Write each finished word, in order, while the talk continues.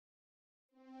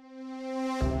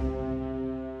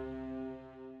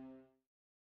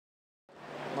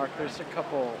Mark, there's a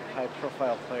couple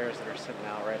high-profile players that are sitting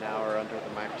out right now or under the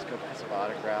microscope because of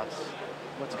autographs.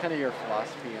 What's kind of your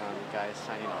philosophy on guys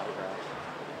signing autographs?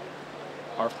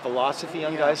 Our philosophy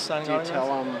on guys signing autographs? Do you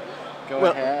tell them go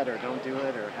ahead or don't do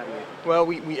it, or how do you? Well,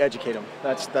 we educate them.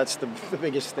 That's the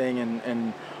biggest thing,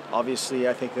 and obviously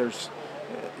I think there's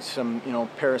some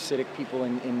parasitic people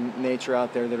in nature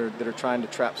out there that are trying to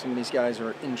trap some of these guys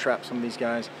or entrap some of these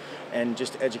guys, and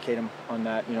just educate them on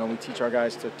that. We teach our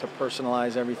guys to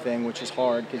personalize everything, which is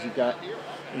hard because you've got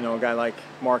a guy like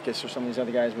Marcus or some of these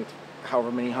other guys with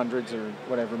however many hundreds or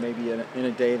whatever maybe in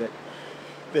a day that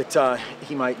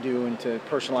he might do, and to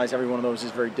personalize every one of those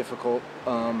is very difficult.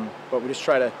 But we just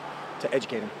try to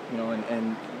educate them,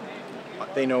 and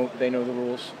they know the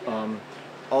rules.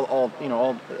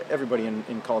 Everybody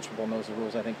in college football knows the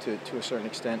rules, I think, to a certain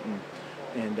extent,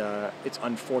 and it's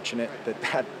unfortunate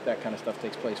that kind of stuff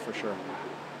takes place for sure.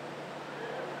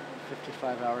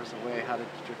 55 hours away. How did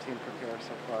your team prepare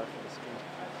so far for this game?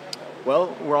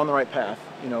 Well, we're on the right path.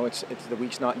 It's the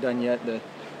week's not done yet.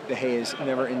 The hay is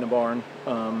never in the barn.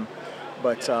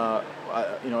 But I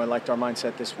liked our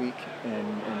mindset this week,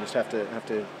 and just have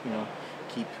to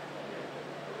keep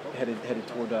headed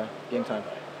toward game time.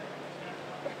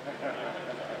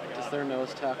 Does their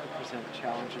nose tackle present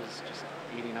challenges just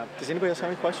eating up? Does anybody else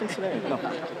have any questions today? No.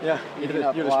 Yeah, you're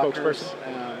the spokesperson.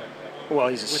 Well,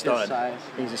 he's a stud.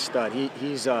 He's a stud.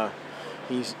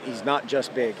 He's not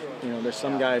just big. There's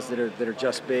some guys that are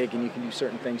just big, and you can do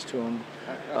certain things to him.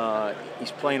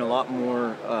 He's playing a lot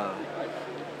more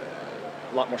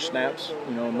snaps.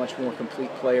 A much more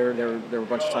complete player. There were a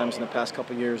bunch of times in the past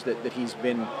couple of years that he's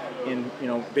been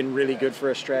been really good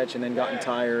for a stretch, and then gotten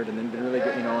tired, and then been really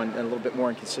good, and a little bit more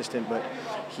inconsistent. But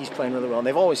he's playing really well. And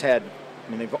they've always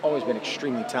been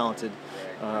extremely talented.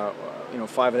 5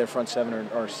 of their front 7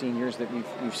 are seniors that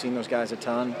we've seen those guys a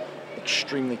ton.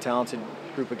 Extremely talented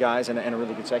group of guys, and a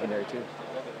really good secondary too.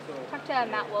 I talked to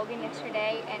Matt Logan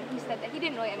yesterday, and he said that he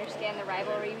didn't really understand the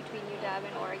rivalry between UW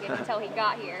and Oregon until he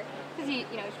got here, because he's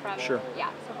from so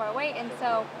far away, and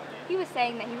so he was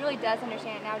saying that he really does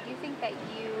understand it now. Do you think that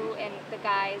you and the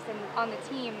guys and on the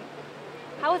team,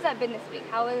 how has that been this week?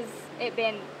 How has it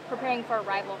been preparing for a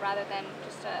rival rather than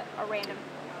just a random?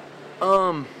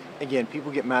 Again,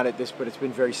 people get mad at this, but it's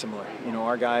been very similar.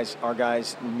 Our guys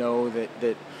know that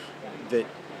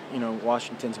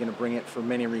Washington's going to bring it for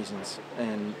many reasons,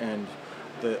 and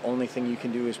the only thing you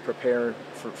can do is prepare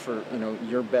for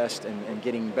your best and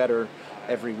getting better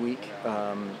every week,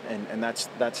 and that's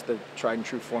the tried and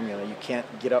true formula. You can't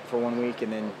get up for one week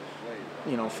and then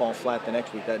fall flat the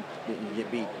next week. That you get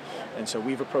beat. And so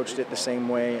we've approached it the same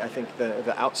way. I think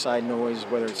the outside noise,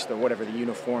 whether it's the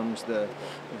uniforms, the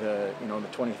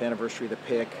 20th anniversary of the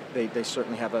pick, they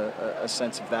certainly have a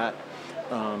sense of that.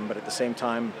 But at the same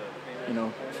time,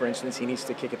 for instance, he needs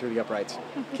to kick it through the uprights,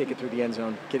 kick it through the end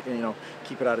zone, keep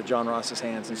it out of John Ross's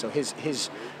hands. And so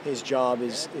his job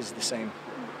is the same.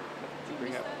 Do you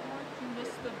miss that, Mark? Do you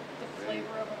miss the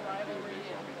flavor of a rivalry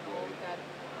and that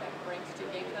brings to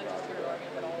games, not just here at Oregon,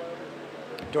 but all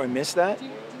over? Do I miss that? Do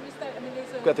you miss that? I mean,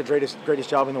 I've got the greatest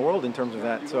job in the world in terms of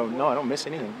that. So no, I don't miss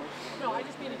anything. No, I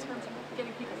just mean in terms of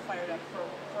getting people fired up for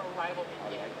a rivalry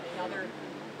game. Other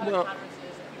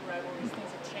conferences and new rivalries,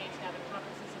 things have changed now. The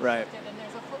conferences have shifted, and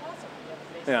there's a philosophy of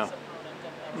facing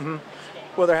this opponent.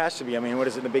 Well, there has to be. I mean, what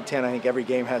is it in the Big Ten? I think every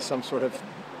game has some sort of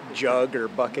jug or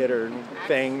bucket or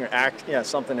thing or act,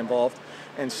 something involved.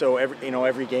 And so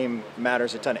every game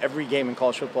matters a ton. Every game in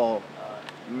college football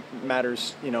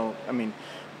matters.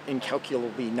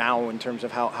 Incalculably now in terms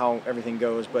of how everything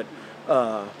goes. But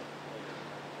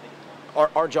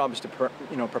our job is to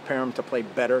prepare them to play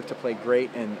better, to play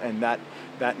great, and that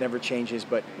never changes.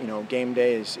 But game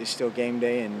day is still game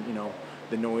day, and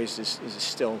the noise is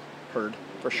still heard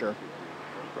for sure.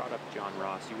 You brought up John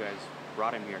Ross. You guys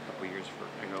brought him here a couple of years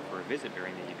ago for a visit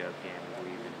during the UW game, I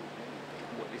believe. And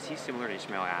is he similar to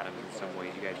Ishmael Adams in some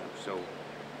ways? You guys were so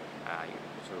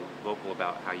vocal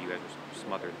about how you guys were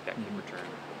smothered at that kick return.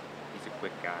 He's a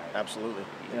quick guy. Absolutely.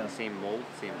 He's in the same mold,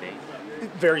 same vein.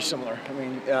 Very similar. I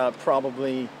mean,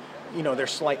 probably, they're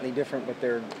slightly different, but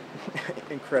they're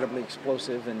incredibly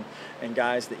explosive and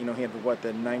guys that, he had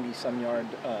the 90-some yard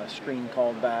screen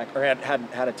called back, or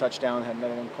had a touchdown, had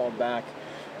another one called back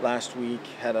last week,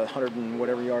 had a 100 and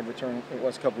whatever yard return it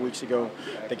was a couple weeks ago.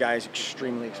 The guy is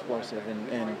extremely explosive,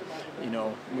 and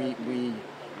we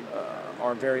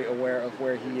are very aware of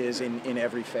where he is in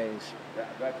every phase,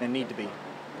 and need to be.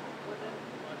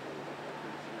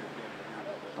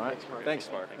 All right. Thanks,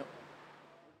 Mark. Thanks.